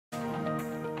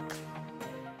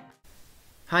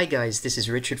Hi guys, this is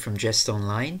Richard from Jest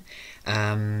Online,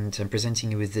 and I'm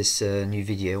presenting you with this new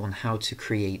video on how to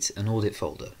create an audit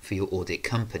folder for your audit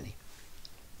company.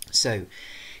 So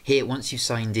here, once you've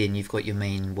signed in, you've got your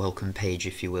main welcome page,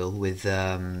 if you will, with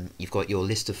you've got your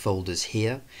list of folders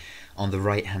here. On the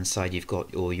right hand side, you've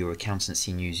got your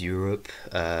Accountancy News Europe,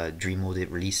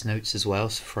 DreamAudit release notes as well,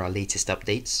 so for our latest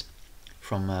updates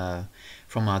from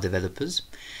our developers.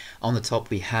 On the top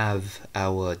we have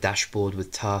our dashboard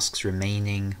with tasks,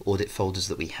 remaining audit folders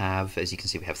that we have. As you can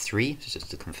see, we have 3, just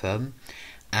to confirm,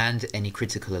 and any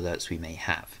critical alerts we may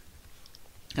have.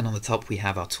 And on the top we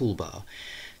have our toolbar.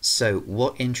 So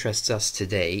what interests us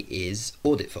today is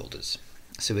audit folders.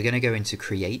 So we're going to go into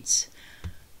create.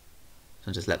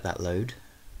 So just let that load.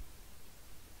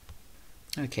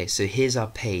 Okay, so here's our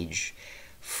page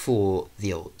for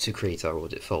to create our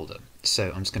audit folder.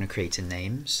 So I'm just going to create a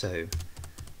name. So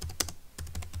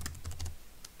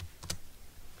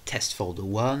test folder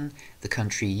 1, the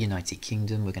country United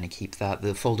Kingdom, we're going to keep that.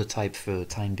 The folder type for the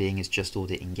time being is just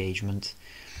audit engagement.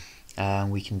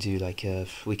 We can do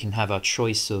we can have our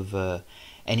choice of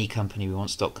any company we want: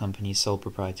 stock company, sole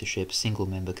proprietorship, single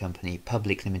member company,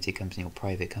 public limited company, or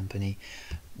private company.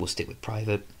 We'll stick with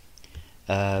private.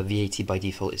 VAT by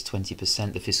default is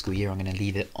 20%. The fiscal year, I'm going to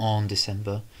leave it on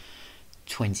December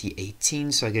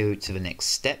 2018. So I go to the next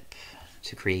step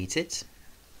to create it.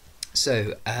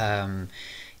 So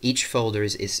each folder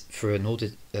is for an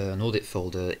audit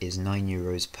folder is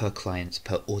 €9 per client,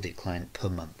 per audit client, per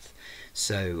month.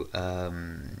 So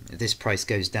this price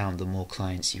goes down the more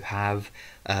clients you have.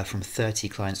 From 30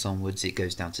 clients onwards, it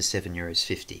goes down to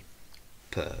 €7.50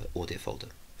 per audit folder.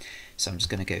 So I'm just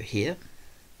going to go here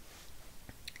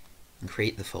and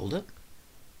create the folder.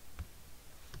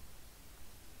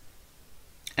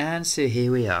 And so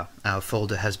here we are. Our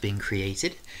folder has been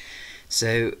created.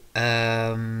 So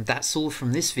that's all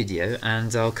from this video,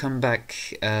 and I'll come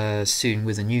back soon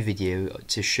with a new video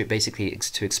to basically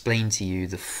explain to you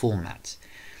the format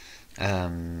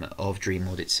of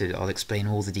DreamAudit. So I'll explain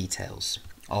all the details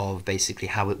of basically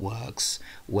how it works,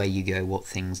 where you go, what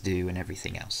things do, and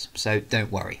everything else. So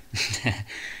don't worry.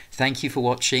 Thank you for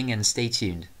watching and stay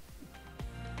tuned.